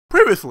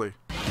Previously.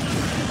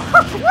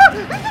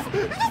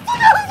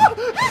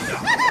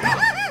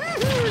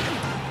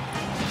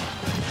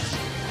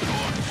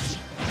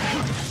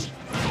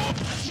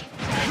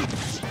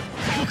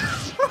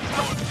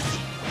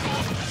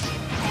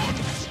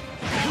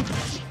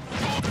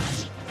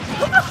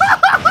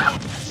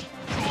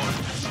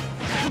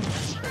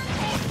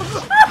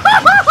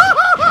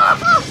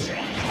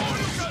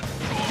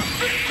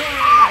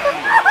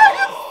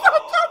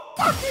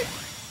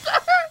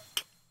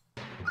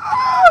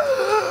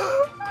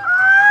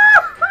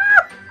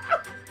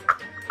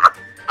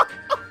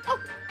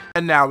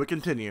 And now we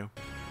continue.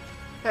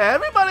 Hey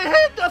everybody,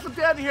 hey, Dustin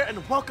Dan here,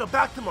 and welcome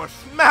back to more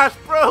Smash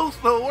Bros.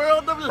 The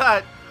World of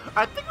Light.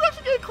 I think we're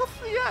actually getting close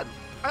to the end.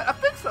 I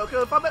think so,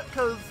 because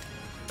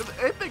if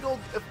anything goes,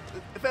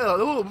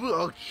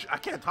 I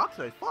can't talk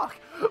today, fuck.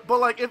 But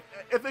like, if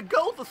it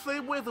goes the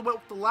same way as it went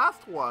with the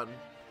last one,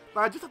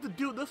 I just have to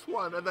do this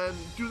one and then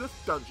do this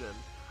dungeon,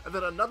 and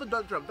then another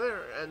dungeon up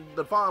there, and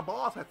the final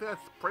boss. I think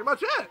that's pretty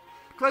much it.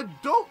 Because I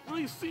don't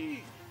really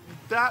see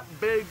that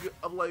big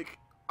of like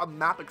a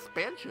map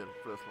expansion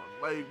for this one.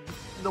 Like,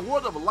 in the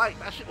World of Light,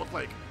 that shit was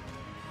like,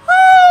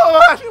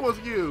 oh, that shit was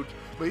huge.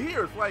 But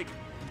here, it's like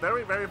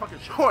very, very fucking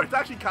short. It's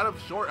actually kind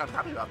of short. I'm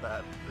happy about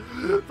that.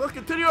 So let's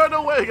continue on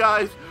our way,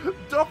 guys.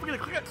 Don't forget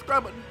to click that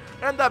subscribe button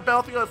and that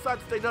bell thing on the side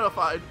to stay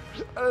notified.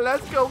 And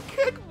let's go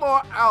kick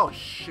more. Oh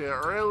shit,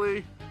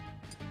 really?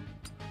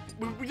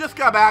 We just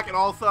got back and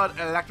all of a sudden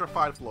an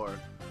electrified floor.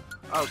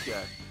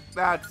 Okay,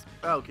 that's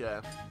okay.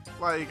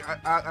 Like,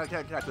 I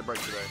can't catch a break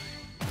today.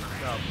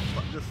 No,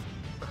 just.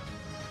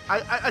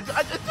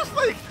 It's just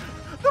like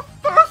the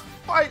first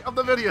fight of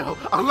the video,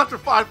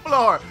 electrified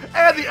floor,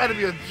 and the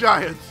enemy is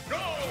giants,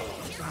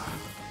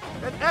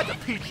 and the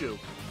Pichu,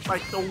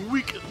 like the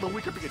weaker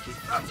Pikachu.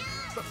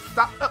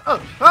 Stop!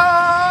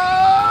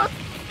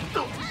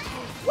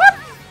 What?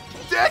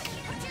 Dick!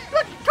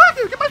 Try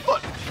to get my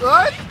foot!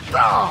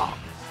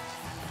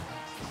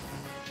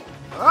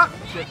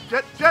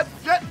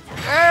 Jet,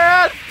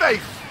 and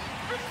face.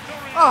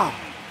 Oh,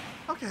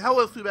 okay, that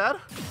wasn't too bad.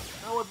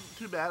 That wasn't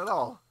too bad at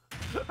all.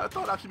 I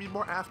thought it'd actually be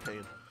more ass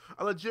pain.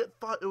 I legit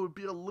thought it would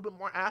be a little bit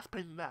more ass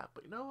pain than that.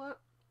 But you know what?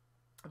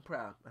 I'm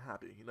proud. I'm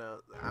happy. You know,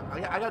 I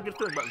got a good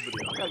feeling about this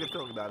video. I got a good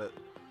feeling about it.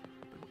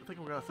 I think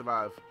we're gonna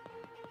survive.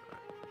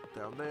 Right,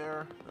 down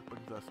there. That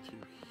brings us to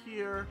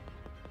here.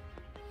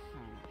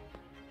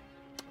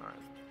 Alright.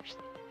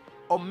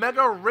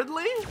 Omega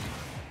Ridley?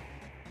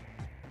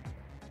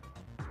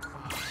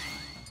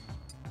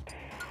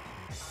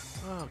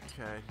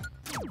 Okay.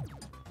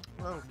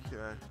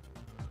 Okay.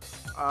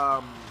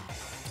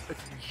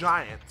 It's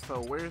giant,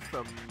 so where's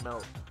the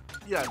metal?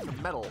 Yeah, it's a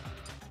metal,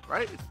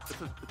 right?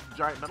 It's a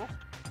giant metal.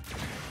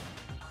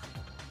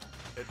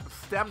 It's a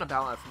stamina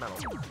balance metal.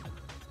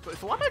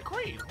 So why am I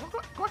green? Go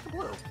back to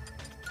blue.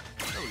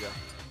 There we go.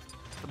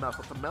 The metal, so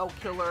it's a metal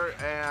killer,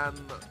 and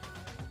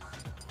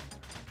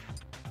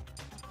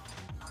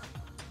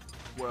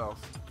what else?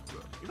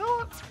 You know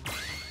what?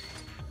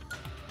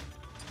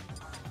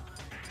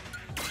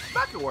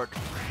 That could work.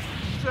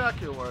 That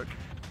could work.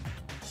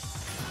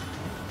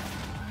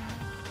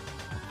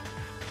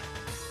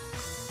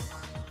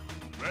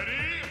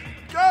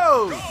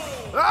 Go!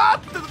 Ah!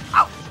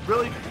 Ow!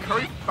 Really?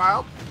 Curry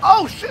file?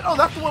 Oh shit! Oh,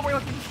 that's the one we're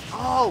gonna use.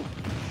 Oh!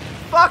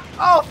 Fuck!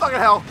 Oh fucking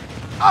hell!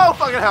 Oh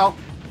fucking hell!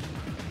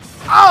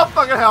 Oh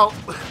fucking hell!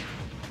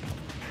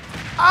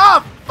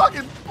 Ah!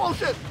 Fucking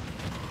bullshit!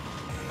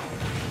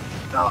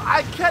 No,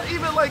 I can't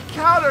even like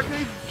counter because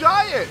he's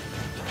giant!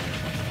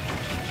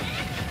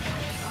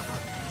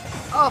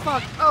 Oh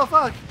fuck! Oh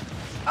fuck!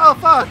 Oh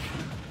fuck!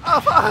 Oh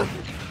fuck!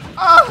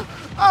 Oh!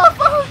 Oh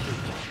fuck!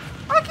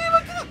 I can't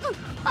even do it!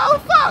 Oh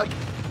fuck!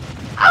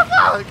 Oh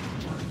fuck!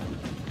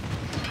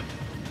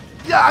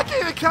 Yeah, I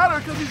can't even counter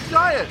because he's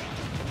giant.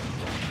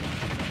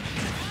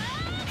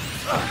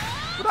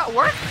 Would that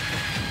work?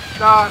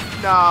 No.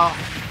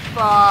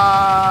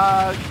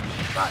 Fuck.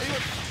 Not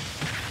even.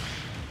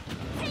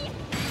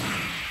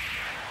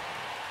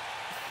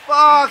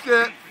 Fuck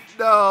it.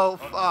 No.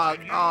 Fuck.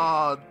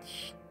 Oh.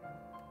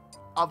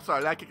 I'm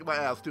sorry. That kicked my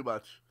ass too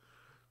much.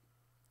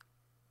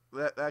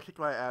 That kicked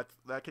my ass.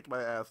 That kicked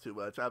my ass too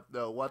much.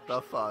 No, what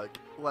the fuck?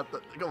 What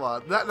the? Come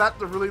on.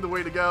 That's really the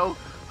way to go.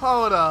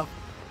 Hold up.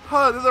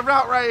 There's a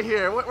route right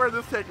here. Where did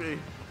this take me?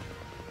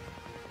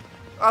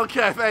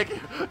 Okay, thank you.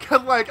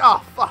 Cause like,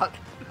 oh fuck.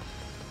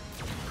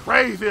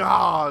 Crazy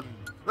Han.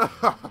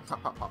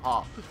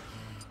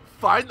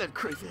 Find that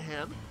crazy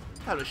hand.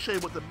 How to show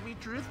you what the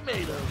meter is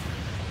made of.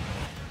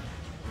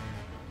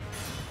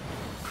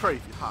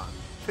 Crazy Han.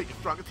 Take a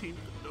stronger team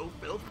to no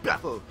fails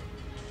battle.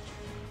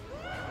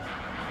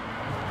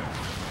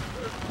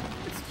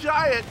 It's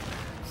giant.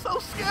 So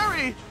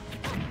scary.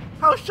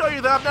 I'll show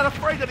you that I'm not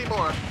afraid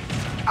anymore.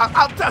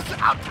 Out,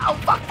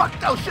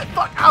 fuck, no shit,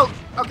 fuck, out.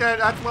 Okay,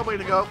 that's one way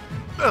to go.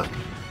 The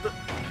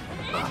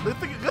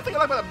good thing I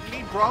like about a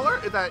mean brawler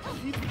is that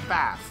he's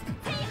fast.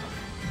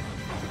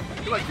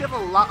 Like, he has a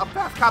lot of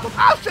fast combos.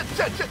 Oh, shit.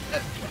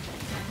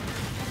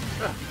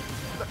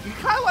 He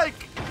kind of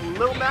like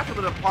Little Mac in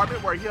the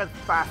department where he has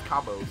fast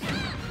combos.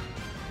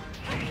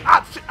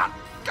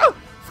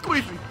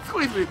 Squeeze me.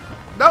 Squeeze me.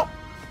 Nope.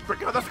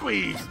 Break out the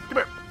squeeze.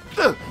 Come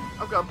here.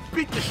 I'm gonna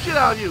beat the shit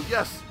out of you.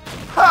 Yes.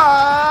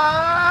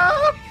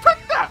 Ha!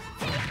 Take that.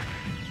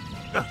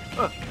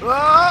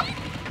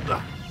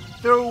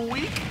 They're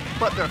weak,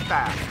 but they're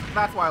fast.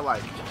 That's why I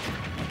like.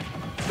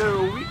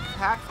 They're weak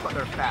attacks, but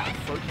they're fast.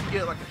 So you can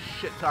get like a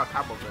shit ton of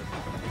combos in.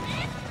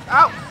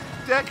 Ow!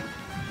 Dick!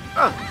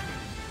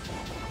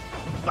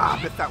 Ah,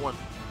 missed that one.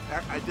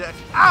 I did.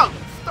 Ow!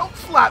 Don't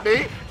slap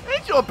me!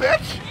 Ain't you a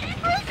bitch?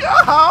 Ain't you?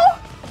 Oh!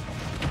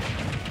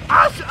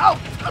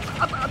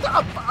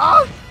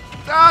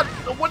 God!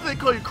 What do they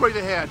call you, crazy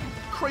hand?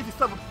 Crazy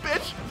son of a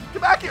bitch!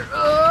 Get back here!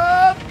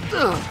 Oh,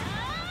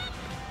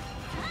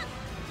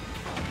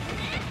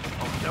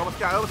 I almost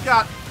got.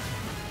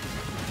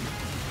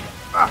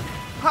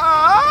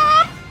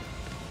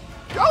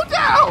 Go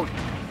down!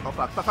 Oh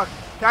fuck!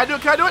 Can I do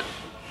it?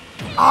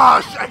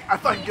 Ah, shit! I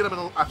thought I could get him. I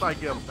thought I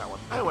could get him with that one.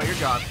 Anyway, you're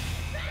gone.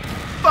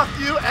 Fuck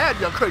you and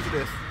your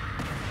craziness.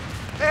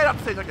 And up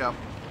the stage I go.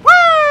 Woo!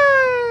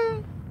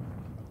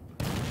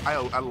 I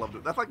love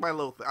it. That's like my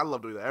little thing. I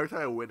love doing that. Every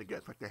time I win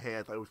against like the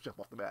hands, I always jump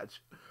off the match.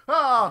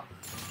 Ah!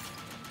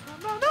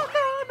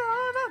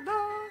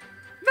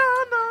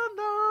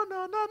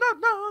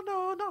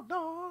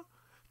 No.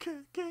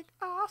 Kicking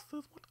ass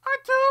is what I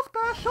do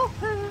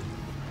specialty.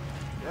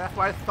 That's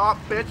why I thought,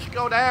 bitch,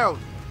 go down.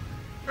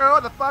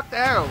 Go the fuck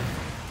down.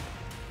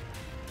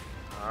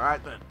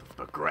 Alright then, let's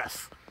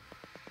progress.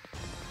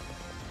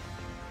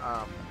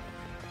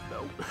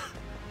 No.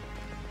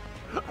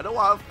 I don't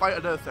want to fight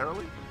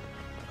unnecessarily.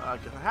 I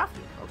guess I have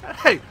to. Okay.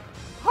 Hey!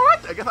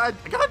 Alright, I guess I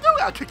gotta do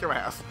that. I'll kick your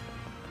ass.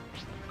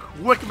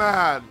 Quick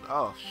man.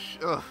 Oh,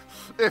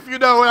 if you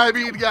know what I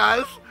mean,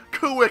 guys.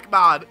 Quick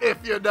man,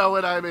 if you know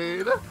what I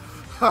mean.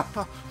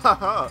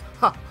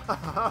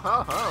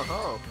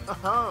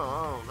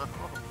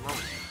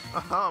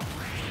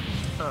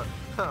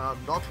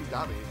 Naughty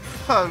Daddy.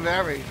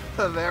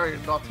 Very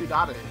naughty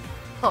Daddy.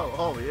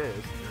 Oh, he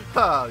is.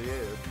 Oh, he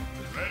is.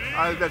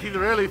 I bet he's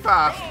really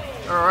fast.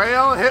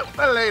 Real hit with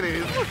the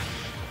ladies.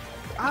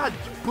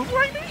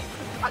 Boomerang me?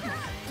 You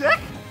dick?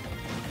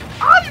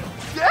 You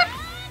dick?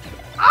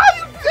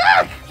 You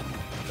dick?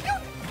 You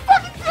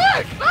fucking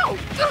dick! No!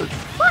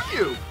 Fuck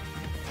you!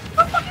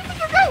 Where the fuck do you think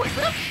you're going,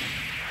 bitch?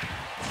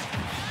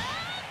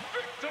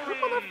 You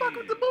motherfucker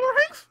with the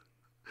boomerangs?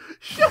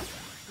 Shit!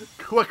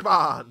 Quick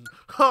man!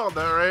 On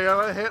the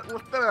real hit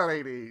with the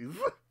ladies.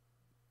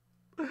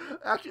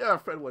 Actually, I had a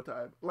friend one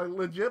time. Like,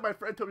 legit, my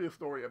friend told me a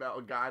story about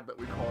a guy that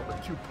we call the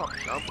two-pump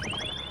chump.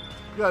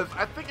 Because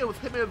I think it was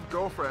him and his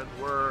girlfriend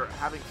were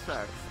having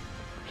sex.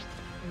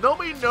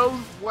 Nobody knows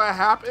what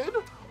happened.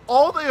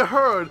 All they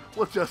heard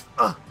was just,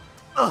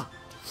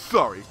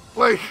 sorry.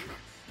 Like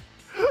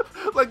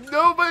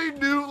nobody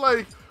knew,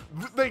 like,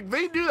 they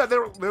knew that they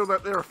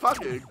were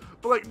fucking,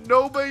 but, like,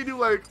 nobody knew,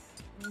 like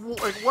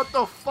what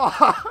the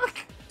fuck?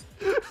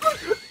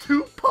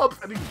 Two pumps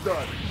and he's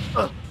done.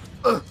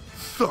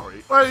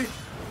 Sorry.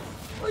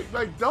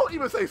 Like, don't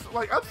even say,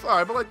 like, I'm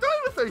sorry, but, like, don't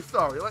even say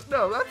sorry. Like,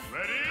 no, that's,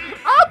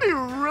 I'd be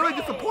really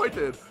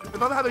disappointed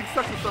if I'm having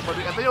sex with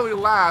somebody and they only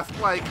last,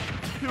 like,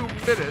 2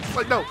 minutes.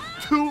 Like, no,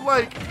 two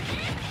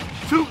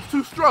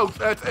strokes,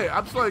 that's it.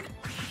 I'm just like,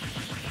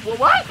 well,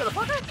 what?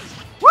 Motherfucker?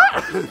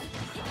 What?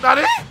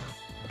 NANI?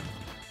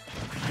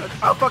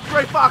 Oh, fuck,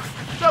 Gray Fox.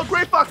 No,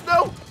 Gray Fox,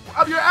 no.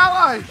 I'm your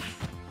ally.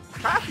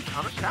 Can I actually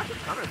counter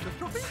this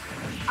trophy?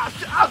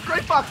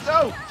 Gray Fox,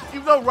 no.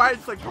 Even though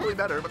Ryan's, like, totally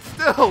better, but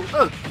still.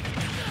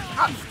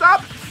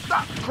 Stop.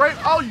 Great.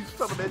 Oh, you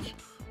son of a bitch.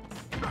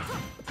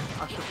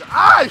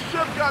 I should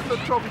have gotten the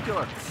trophy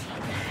killer.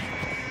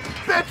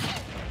 Bitch.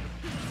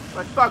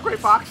 Like, fuck, Gray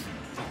Fox.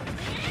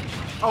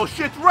 Oh,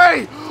 shit,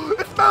 Ray.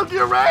 It's Metal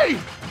Gear Ray.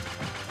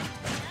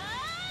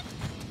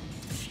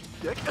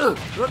 Dick. Gotta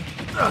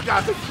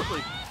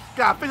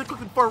finish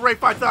quickly. Before Ray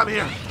fights out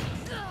here.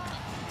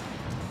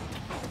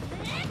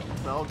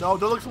 No, don't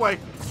look this way.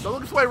 Don't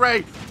look this way,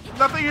 Ray.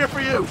 Nothing here for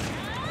you.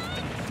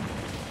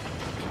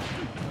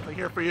 Nothing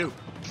here for you.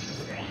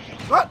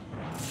 What?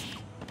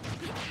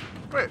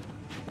 Great.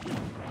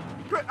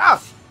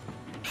 Ah!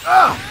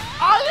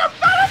 I am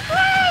not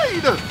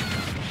afraid!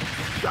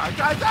 Die!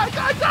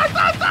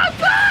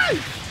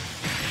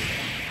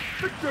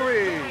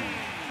 Victory!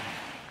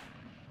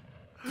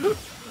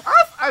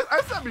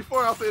 I said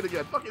before, I'll say it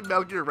again. Fucking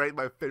Metal Gear Ray is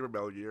my favorite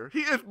Metal Gear.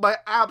 He is my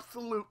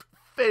absolute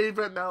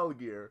favorite Metal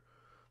Gear.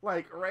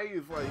 Like, Ray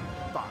is like,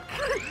 fuck.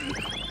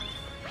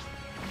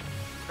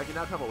 I can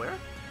now travel where?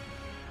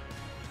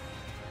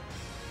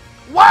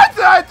 Why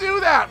did I do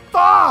that?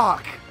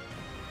 Fuck!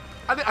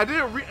 I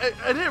didn't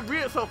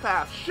read it so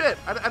fast. Shit!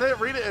 I didn't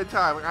read it in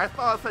time. Like, I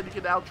thought it said you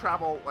can now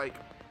travel, like,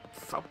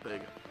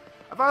 something.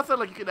 I thought it said,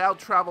 like, you can now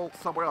travel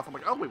somewhere else. I'm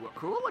like, oh, wait, what,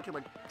 cool? Like, you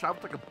can, like,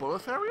 travel to, like, a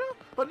bonus area?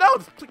 But no,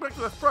 it's just back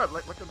to the front,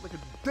 like a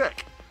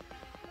dick.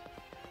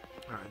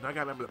 Alright, now I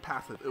gotta remember the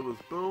passive. It was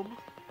boom,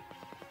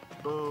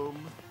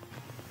 boom.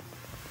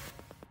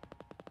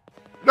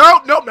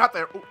 Nope, not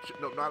there. Oh, shit,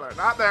 no,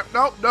 not there.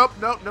 Nope. I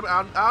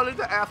don't need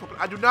that ass whooping.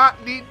 I do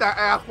not need that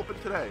ass whooping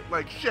today.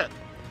 Like, shit.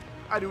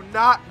 I do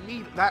not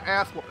need that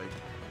ass whooping.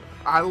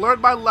 I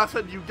learned my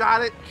lesson. You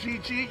got it.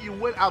 GG. You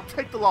win. I'll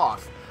take the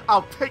loss.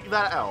 I'll take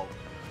that L.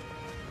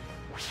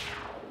 Let's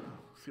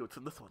see what's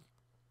in this one.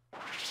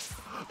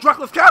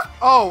 Druckless Cap?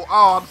 Oh,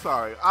 I'm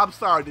sorry. I'm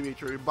sorry,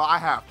 Dimitri, but I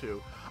have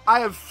to.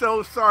 I am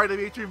so sorry,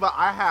 Dimitri, but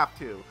I have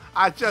to.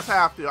 I just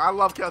have to. I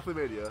love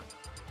Castlevania.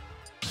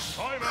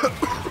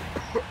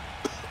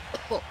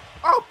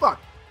 Oh, fuck.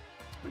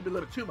 Maybe a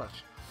little too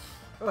much.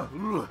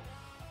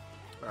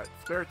 Alright,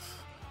 spirits.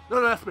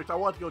 No, not spirits. I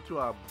want to go to,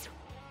 I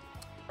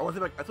want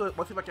to see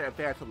if I can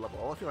advance a level.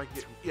 I want to see if I can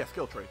get, yeah,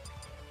 skill tree. I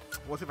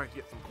want to see if I can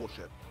get some cool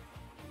shit.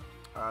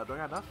 Do I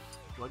got enough?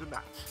 Do I do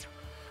match?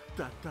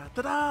 Da, da,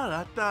 da,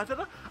 da, da, da,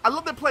 da. I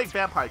love them playing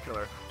Vampire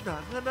Killer. Na,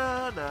 na,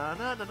 na, na,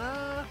 na, na,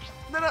 na,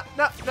 na,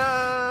 na,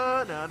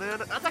 na, na, na.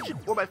 That's actually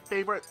one of my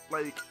favorite,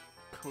 like,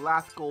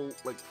 classical,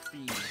 like,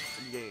 themes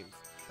in games.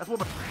 That's one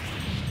of my...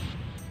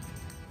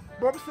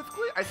 More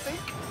specifically, I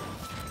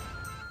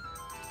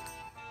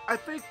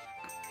think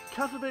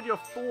Castlevania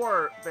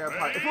 4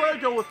 Vampire. If we're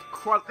gonna go with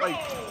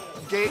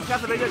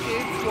Castlevania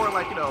games for,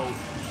 like, you know,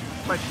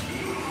 like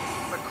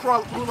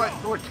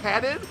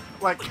canon,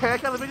 like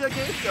Castlevania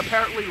games.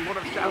 Apparently, Lord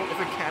of Shadow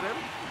isn't canon,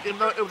 even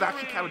though it was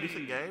actually kind of a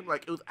decent game.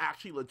 Like, it was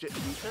actually legit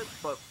decent,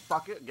 but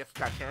fuck it, I guess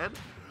I can.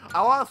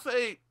 I want to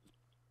say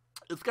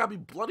it's gotta be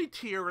Bloody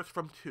Tears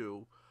from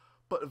 2,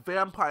 but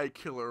Vampire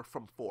Killer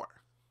from 4.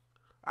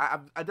 I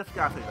just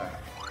gotta say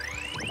that.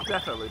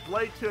 Definitely,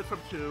 Bloody Tears from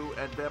 2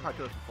 and Vampire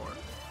Killer from 4.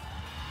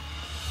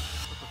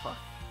 What the fuck?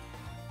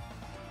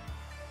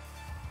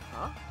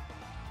 Huh?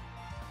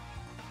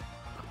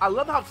 I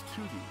love how it's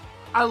 2D.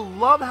 I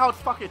love how it's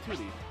fucking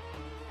 2D.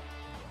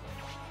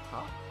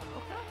 Huh?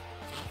 Okay.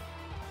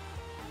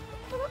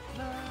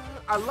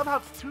 I love how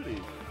it's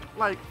 2D.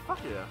 Like, fuck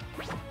yeah.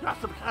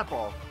 Got some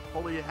cannonball.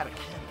 Only it had a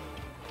cannon.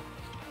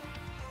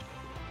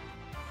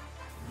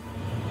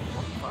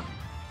 What the fuck?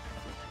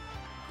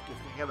 Just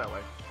can't get that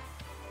way.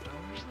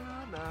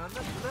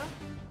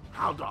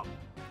 How dumb.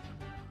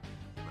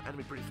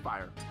 Enemy breathe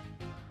fire.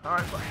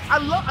 Alright, I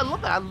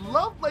love that. I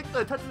love, like, the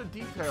attention to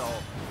detail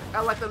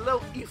and, like, the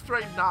little Easter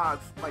egg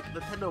nods, like,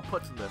 Nintendo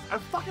puts in this. I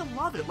fucking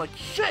love it. Like,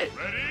 shit!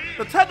 Ready?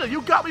 Nintendo,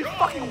 you got me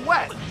fucking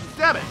wet!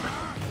 Damn it!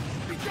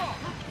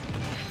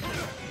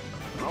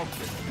 Oh,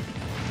 shit.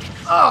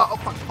 Oh,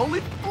 fuck.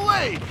 Holy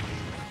Flame!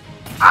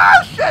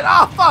 Ah, shit!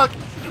 Oh, fuck!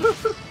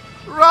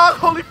 Wrong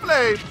Holy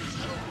Flame!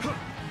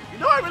 You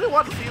know what I really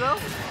want to see, though?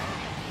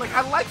 Like,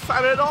 I like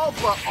Simon and all,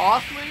 but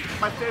honestly,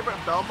 my favorite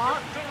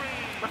Belmont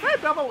would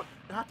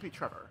have to be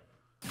Trevor.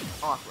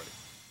 Honestly.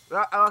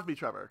 That has to be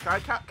Trevor.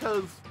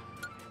 Because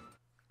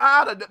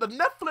the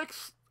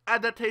Netflix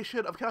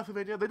adaptation of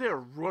Castlevania, they did a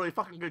really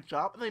fucking good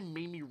job, and they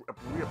made me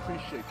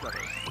reappreciate Trevor.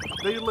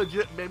 They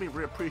legit made me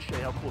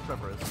reappreciate how cool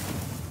Trevor is.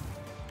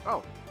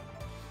 Oh.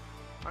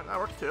 Alright, that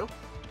works too.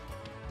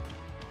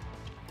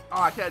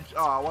 Oh, I can't.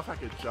 Oh, I wish I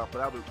could jump, but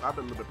I've been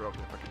a little bit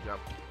broken if I could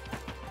jump.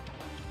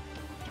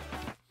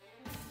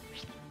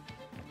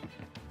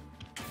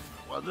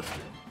 Well, this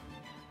thing.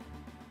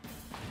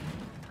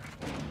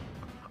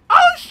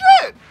 Oh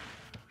shit!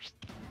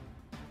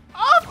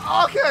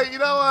 Okay, you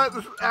know what?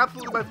 This is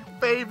absolutely my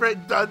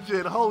favorite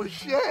dungeon. Holy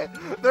shit!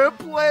 They're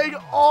playing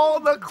all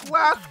the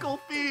classical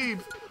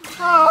themes.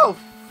 Oh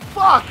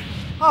fuck!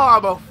 Oh,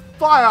 I'm a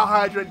fire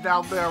hydrant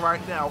down there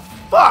right now.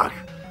 Fuck!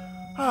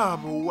 Oh,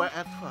 I'm wet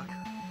as fuck.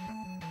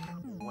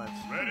 I'm wet.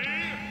 Ready?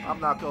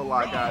 I'm not gonna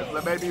lie, guys.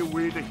 That may be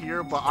weird to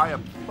hear, but I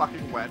am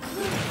fucking wet.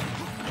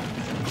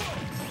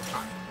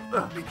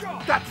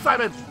 That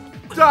Simon!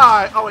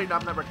 Die! Oh wait, no,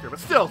 I'm never here, but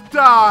still,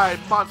 die,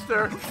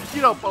 monster!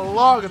 You don't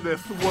belong in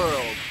this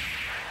world!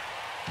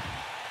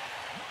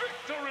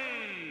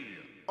 Victory!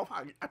 Oh,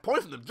 I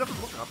poisoned him, just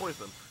look, I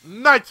poisoned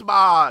him. Night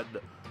Mod!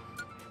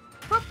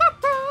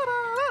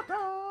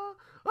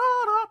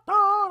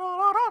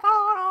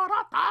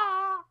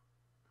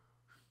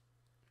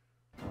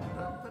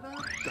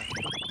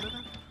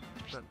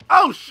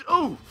 Oh,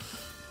 ooh!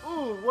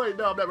 Ooh, wait,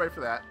 no, I'm not ready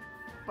for that.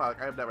 Fuck,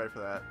 I am not ready for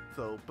that.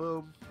 So,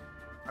 boom.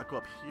 I go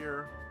up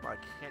here, but I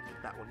can't get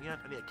that one yet.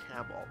 I need a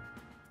cannonball.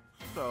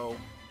 So,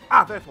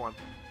 there's one.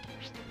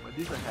 My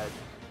knees ahead.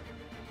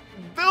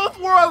 Those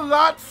were a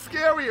lot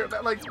scarier.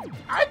 That, like,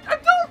 I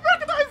don't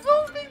recognize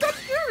those being that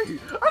scary.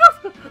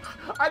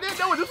 I didn't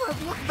know it just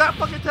looked that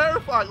fucking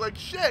terrifying. Like,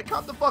 shit,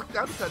 calm the fuck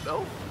down,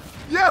 Nintendo.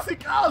 Yes,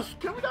 gosh,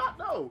 can we not?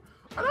 No.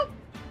 I don't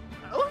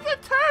get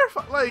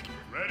terrified. Like,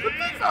 the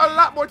things are a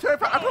lot more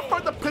terrifying. I prefer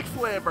the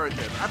pixelated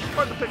version. I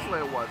prefer the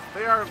pixelated ones.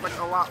 They are, like,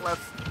 a lot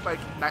less, like,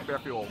 nightmare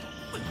fuel.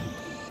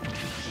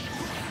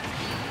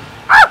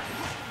 Ah!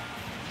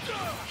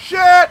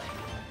 Shit!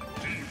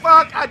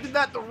 Fuck, I did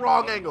that the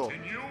wrong angle.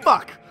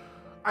 Fuck.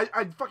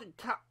 I fucking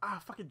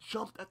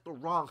jumped at the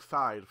wrong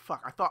side.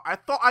 Fuck, I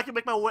thought I could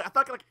make my way, I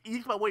thought I could, like,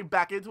 ease my way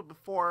back into it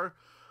before,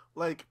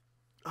 like,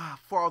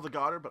 before I was a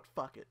goner, but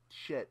fuck it.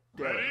 Shit.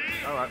 Damn it.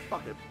 Alright,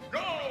 fuck it.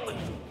 Go!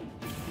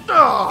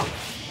 Oh!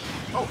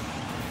 Oh!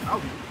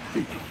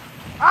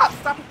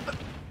 Stop it!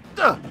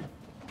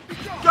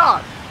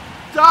 God!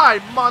 Die,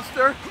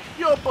 monster!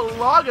 You don't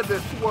belong in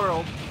this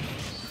world!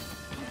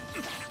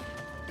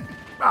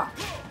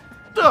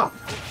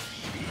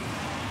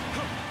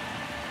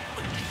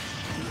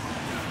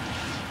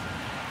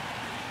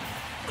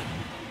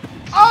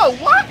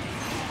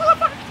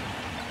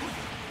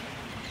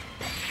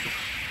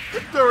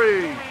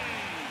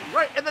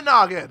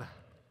 noggin.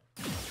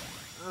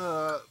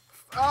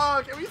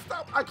 Oh, can we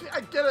stop? I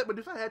get it,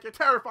 Medusa Head. You're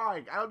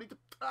terrifying. I don't need to.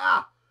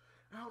 I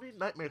don't need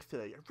nightmares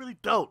today. I really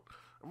don't.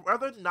 I'd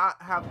rather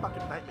not have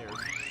fucking nightmares.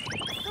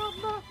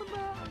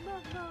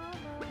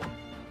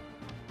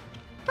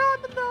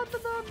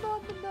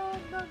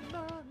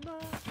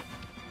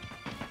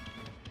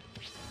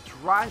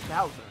 Dry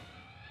Bowser.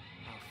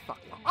 Oh, fuck.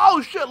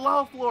 Oh, shit,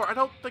 lava floor. I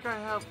don't think I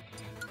have.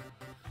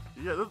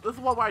 Yeah, this is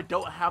one where I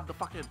don't have the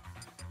fucking.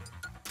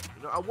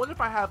 You know, I wonder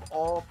if I have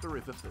all three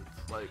resistance.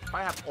 Like, if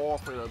I have all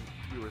three of them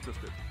to be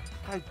resistant.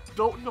 I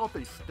don't know if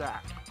they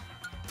stack.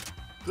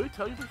 Do they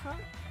tell you if they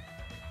stack?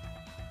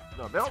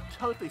 No, they don't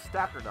tell you if they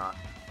stack or not.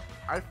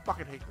 I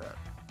fucking hate that.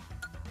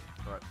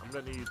 Alright, I'm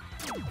gonna need...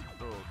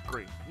 Oh,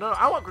 green. No,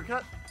 I want green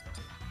cut.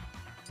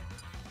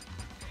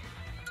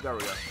 There we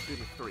go. Give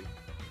me 3.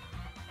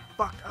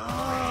 Fuck.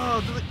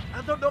 Oh,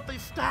 I don't know if they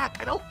stack.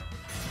 I don't...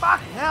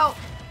 Fuck, hell.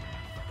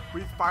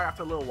 Breathe fire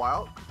after a little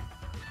while.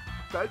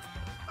 Thanks.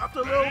 After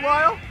a little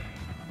while.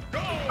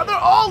 And they're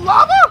all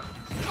lava?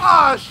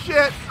 Oh,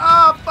 shit.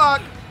 Oh,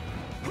 fuck.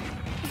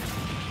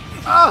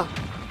 Oh.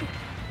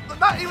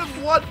 Not even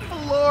one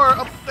floor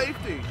of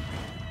safety.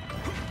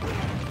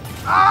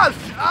 Ah,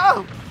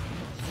 oh.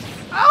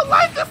 I don't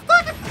like this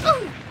thing.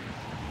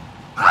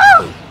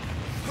 Oh.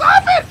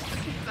 Stop it.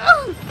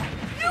 Oh.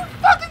 You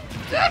fucking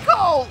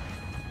dickhole.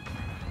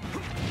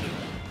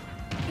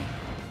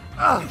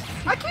 Oh.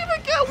 I can't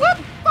even get a whip.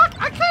 Fuck.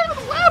 I can't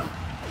even whip.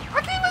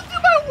 I can't even do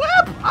my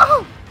whip.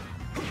 Oh.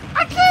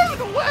 I can't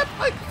even whip.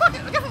 Like, fuck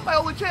it. I guess it's my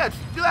only chance.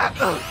 Do that.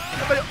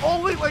 That's my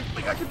only, like,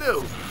 thing I can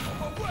do.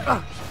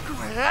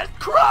 Grand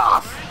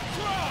Cross!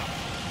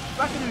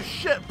 Not gonna do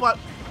shit, but...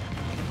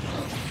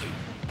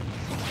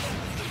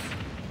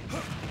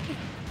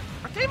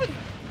 I can't even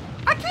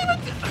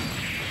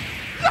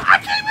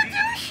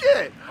do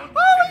shit!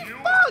 Holy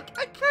fuck!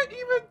 I can't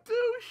even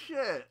do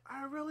shit!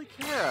 I really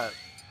can't.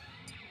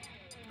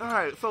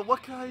 Alright, so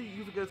what can I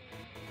use against...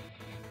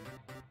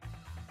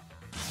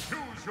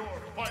 Choose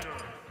your fighter!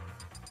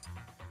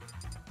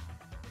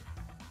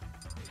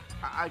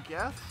 I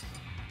guess?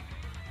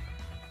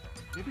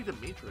 Maybe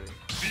Dimitri.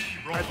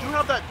 I do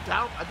have that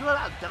down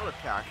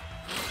attack.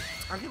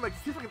 I can like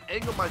see if I can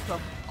angle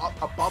myself up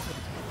above him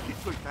and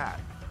keep doing that.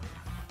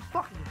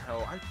 Fucking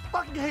hell, I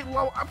fucking hate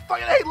lava. I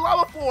fucking hate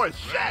lava floors.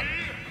 Shit.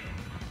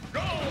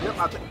 Go! Yep,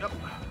 I'll take. Yep.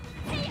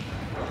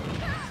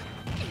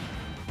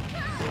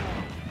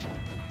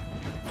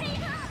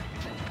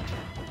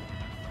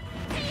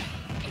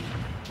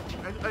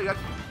 I got.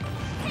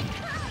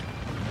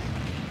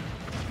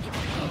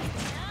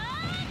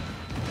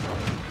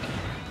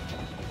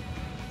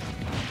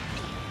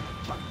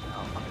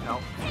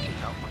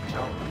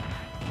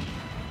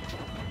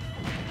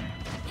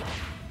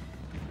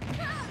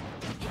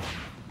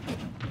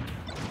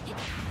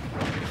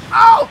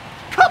 Oh!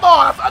 Come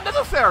on! That's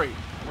unnecessary!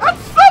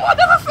 That's so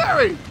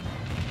unnecessary!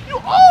 You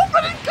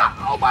already got...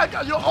 Oh my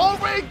god! You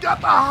already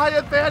got the high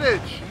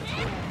advantage!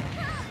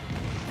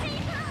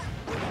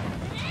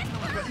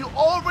 You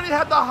already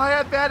had the high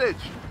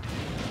advantage!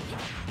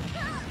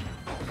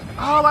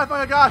 Oh my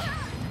fucking gosh!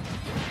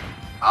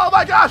 Oh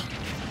my gosh!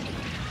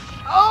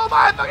 Oh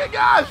my fucking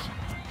gosh!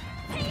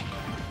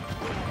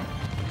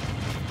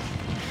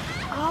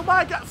 Oh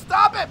my god!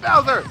 Stop it,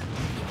 Bowser!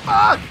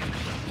 Fuck!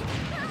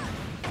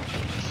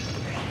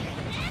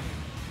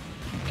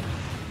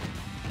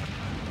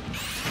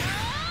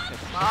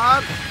 Come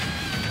on!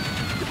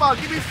 Come on,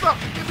 give me some!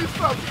 Give me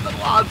some!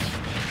 Come on!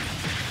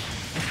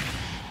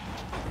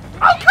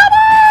 Oh, come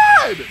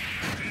on!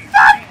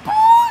 That's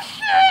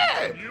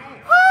bullshit!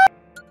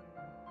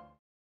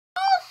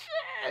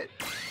 Bullshit!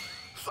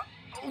 So,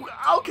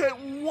 okay,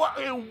 what?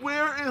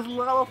 Where is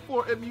lava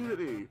floor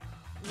immunity?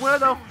 Where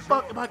the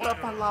fuck am I gonna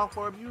find lava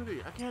floor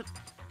immunity? I can't.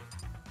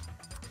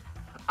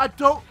 I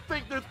don't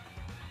think there's.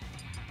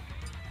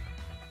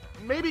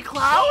 Maybe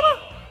Cloud?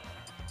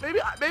 Maybe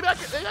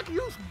I can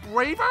use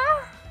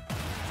Braver?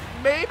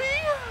 Maybe?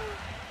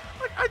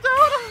 Like, I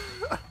don't...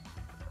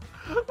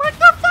 What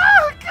the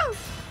fuck?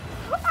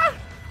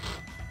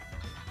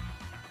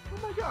 Oh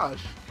my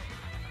gosh.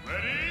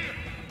 Ready?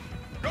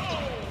 Go!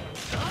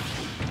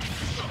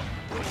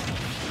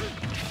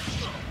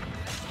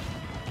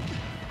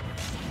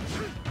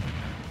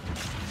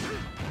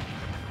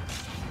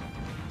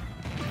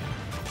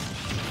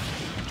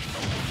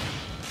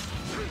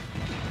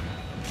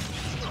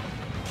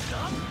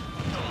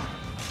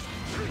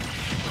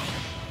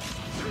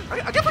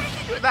 I guess I can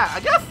keep doing that.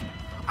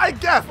 I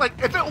guess, like,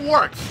 if it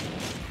works.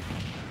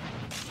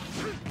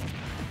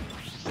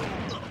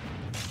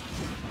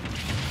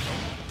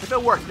 If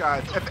it works,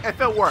 guys. If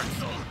it works.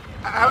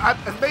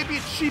 It may be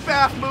a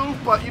cheap-ass move,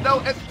 but, you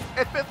know, if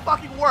it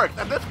fucking works.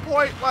 At this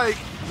point, like...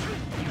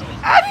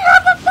 And you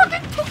have the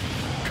fucking...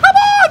 Come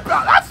on,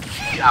 bro! That's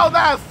cheap! Oh,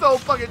 that's so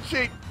fucking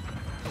cheap!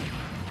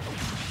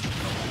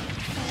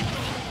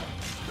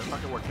 If it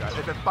fucking works, guys.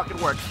 If it fucking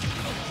works.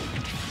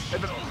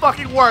 If it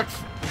fucking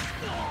works!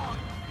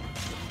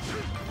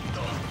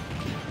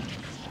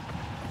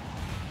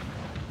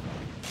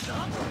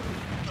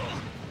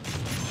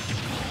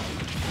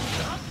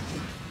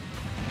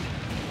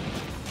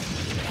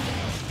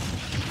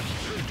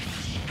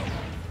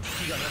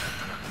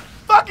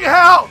 fucking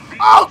hell!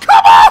 Oh,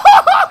 come on!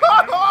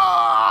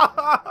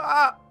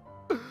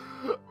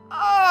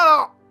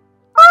 Oh!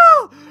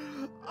 Oh!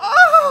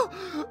 Oh!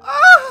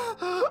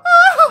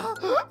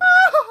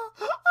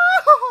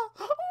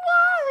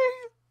 Why?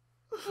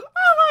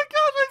 Oh my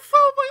god, it's so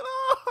funny.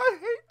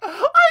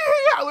 Oh, I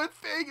hate how this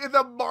thing is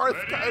a Mars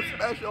kind of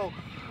special.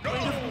 When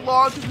he just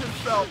launches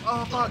himself.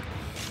 Oh fuck.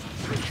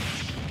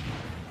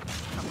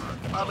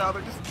 Come on,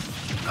 Mother, just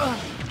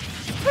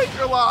take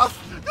your loss.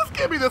 Just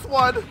give me this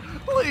one.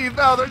 Please,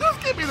 Mother,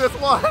 just give me this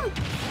one.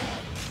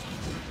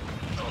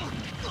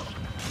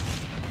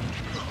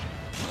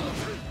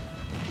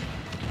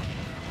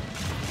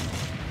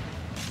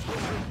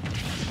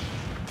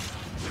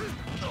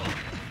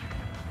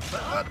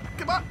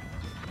 Come on.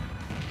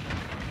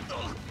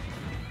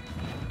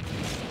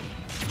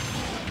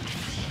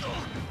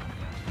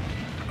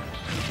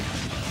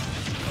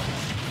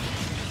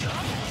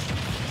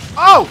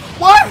 Oh!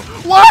 What?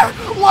 What?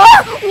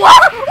 What? What?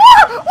 What?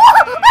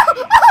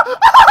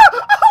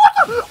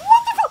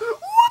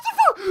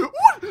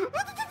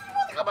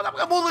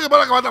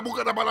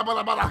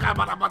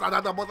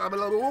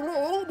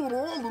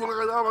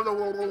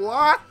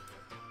 What?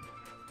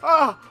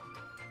 Oh.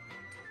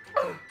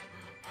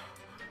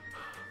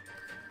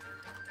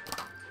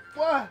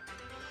 What?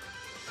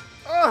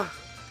 Oh.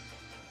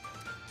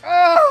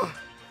 Oh.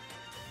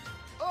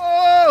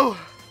 Oh.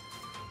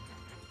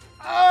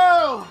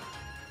 Oh.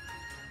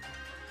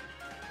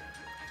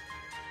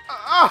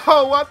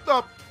 Oh, what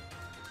the?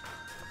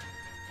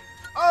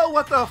 Oh,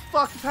 what the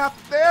fuck just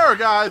happened there,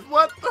 guys?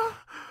 What the?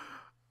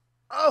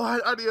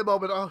 Oh, I need a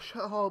moment. Oh,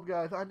 shut home,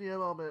 guys. I need a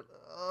moment.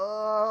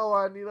 Oh,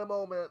 I need a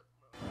moment.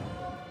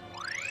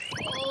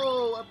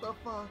 Oh, what the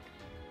fuck?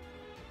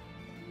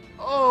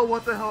 Oh,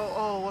 what the hell?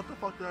 Oh, what the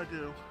fuck did I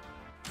do?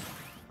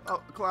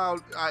 Oh,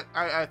 Cloud,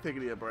 I think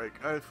you need a break.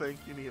 I think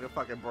you need a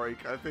fucking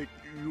break. I think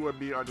you and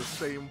me are the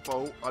same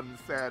boat on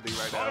Sandy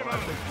right now. I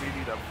think we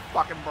need a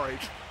fucking break.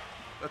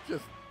 Let's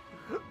just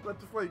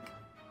like,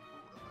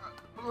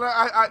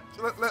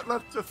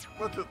 let's just,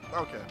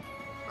 okay.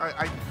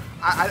 I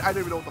don't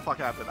even know what the fuck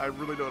happened. I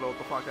really don't know what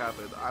the fuck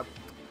happened.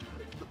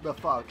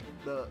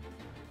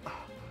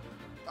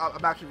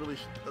 I'm actually really,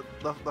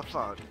 the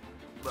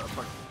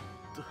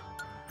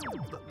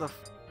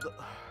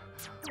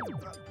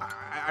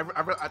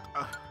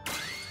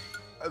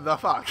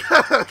fuck.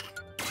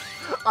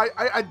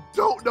 I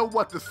don't know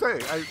what to say.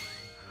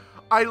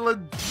 I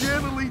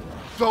legitimately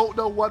don't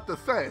know what to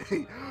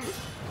say.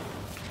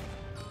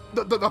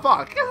 The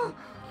fuck.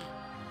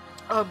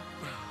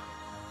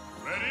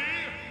 Ready?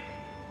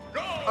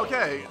 Go!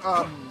 Okay,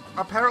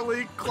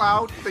 apparently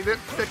Cloud, they didn't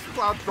fix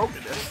Cloud's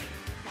brokenness.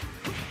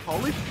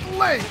 Holy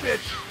flame,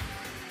 bitch!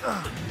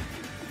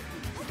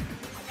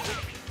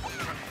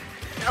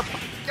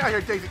 Get out of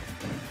here, Daisy!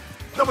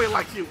 Nobody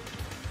likes you!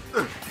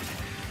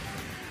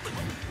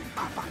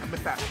 Ah, fuck, I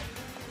missed that.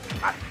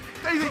 Ah,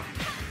 Daisy!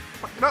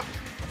 Fucking up!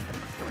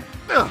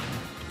 Boom!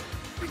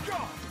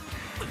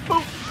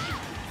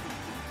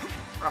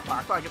 Ah, fuck,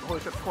 I thought I'd get the Holy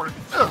Fifth corner.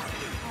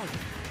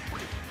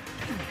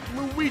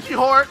 Luigi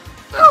Hort!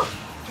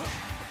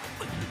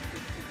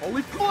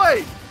 Holy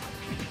Flame!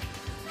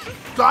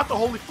 Got the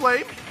Holy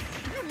Flame?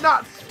 You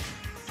not...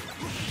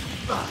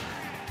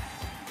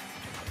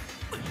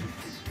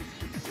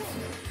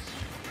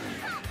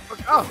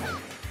 Okay, oh!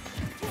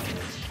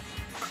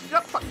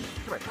 Yep, fuck. Come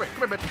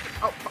here, bitch.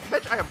 Oh, fuck,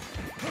 bitch, I am...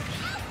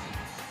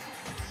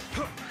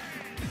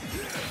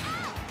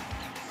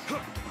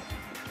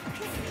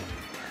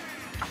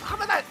 How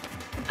about that?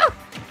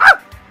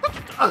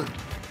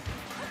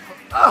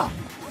 Oh!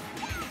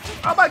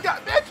 Oh my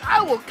god, bitch!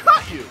 I will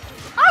cut you!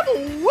 I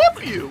will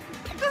whip you!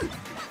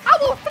 I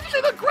will finish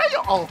in the grave!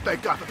 Oh,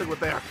 thank god the thing was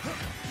there.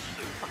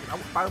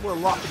 I will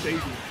have lost the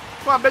Daisy.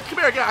 Come on, bitch, come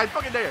here again. I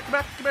fucking dare.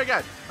 Come here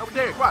again. I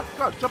dare you. Come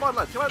on, jump on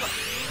ledge.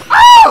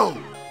 Oh!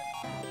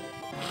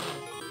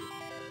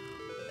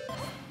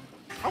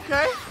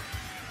 Okay.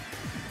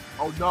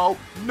 Oh no,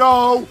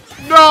 no,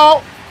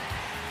 no!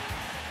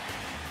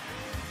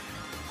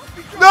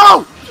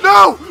 No!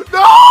 No!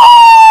 No!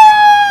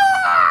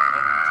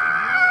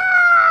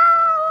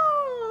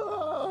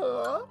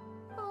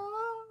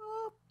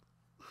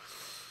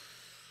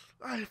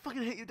 I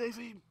fucking hate you,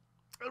 Daisy.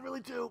 I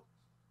really do.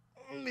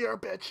 You're a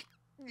bitch.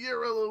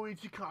 You're a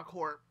Luigi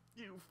cockhort.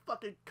 You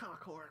fucking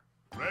cockhort.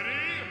 Ready?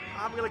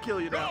 I'm gonna kill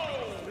you now.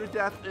 Go! Your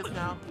death is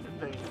now in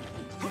vain.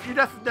 Your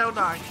death is now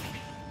 9.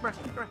 Come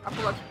here,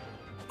 after lunch.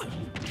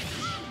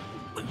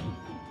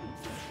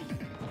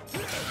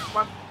 Come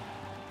on.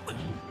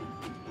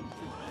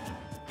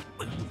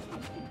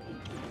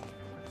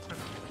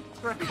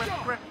 Come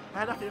here. I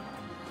had enough of you.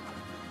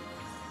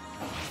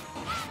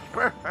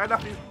 Come here, I had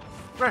enough of you.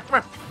 Come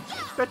here.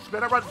 Bitch,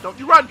 better run. Don't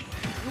you run.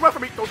 You run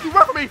from me. Don't you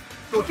run from me.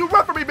 Don't you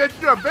run from me, bitch.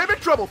 You're in big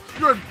trouble.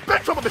 You're in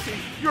big trouble, Missy.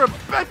 You're in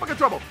big fucking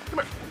trouble. Come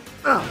here.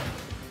 Ugh.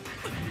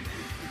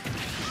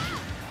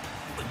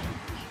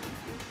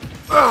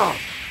 Ugh.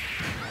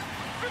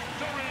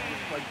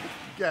 Like,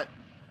 get.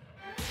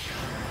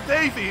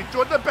 Daisy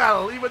joined the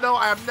battle, even though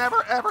I am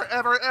never, ever,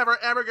 ever, ever,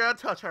 ever gonna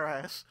touch her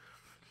ass.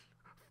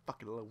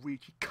 fucking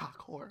Luigi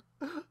cock whore.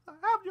 I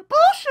have your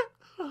bullshit.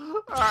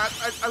 Alright,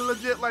 I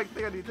legit like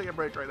think I need to take a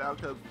break right now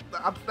because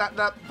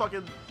that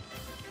fucking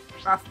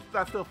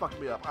that still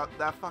fucked me up.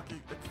 That fucking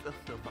it's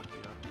still fucked me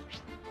up.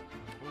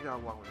 We got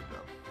a long way to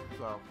go.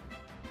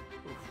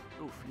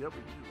 So, oof, yeah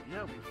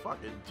we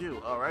fucking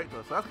do. All right, so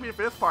that's gonna be it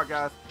for this part,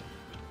 guys.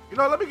 You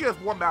know, let me get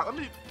this one battle.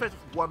 Let me finish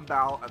this one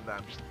battle and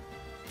then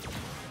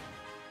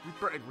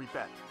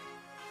rebet.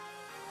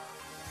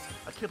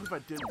 I can't believe I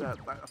did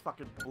that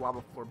fucking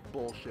Lava Floor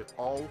bullshit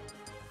all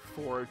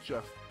for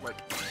just like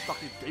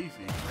fucking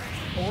Daisy.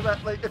 All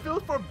that, like, if it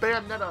was for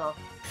Bayonetta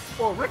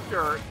or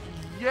Richter,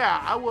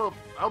 yeah, I would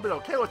have been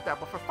okay with that.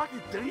 But for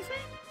fucking Daisy,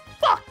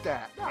 fuck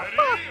that. No,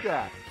 fuck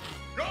that.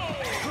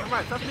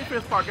 Alright, that's me for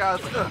this part,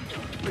 guys.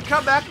 We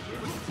come back,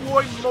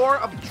 exploring more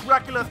of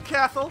Dracula's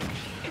castle,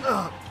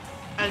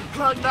 and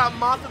killing that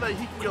monster that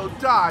he can go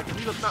die, because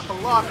he does not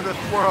belong in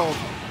this world.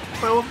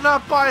 But it was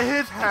not by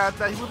his hand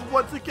that he was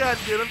once again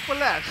given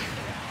flesh.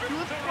 He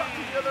was brought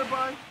together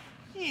by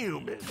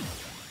humans.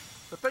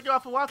 So thank you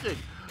all for watching.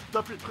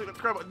 Don't forget to click the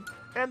subscribe button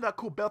and that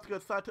cool bell to get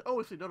inside to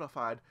always be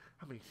notified.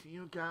 I may see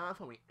you guys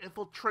when we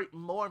infiltrate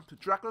more into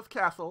Dracula's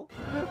castle.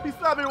 Peace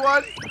out,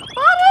 everyone.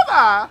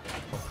 Bye-bye.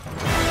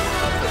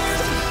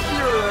 See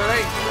you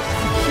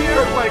later.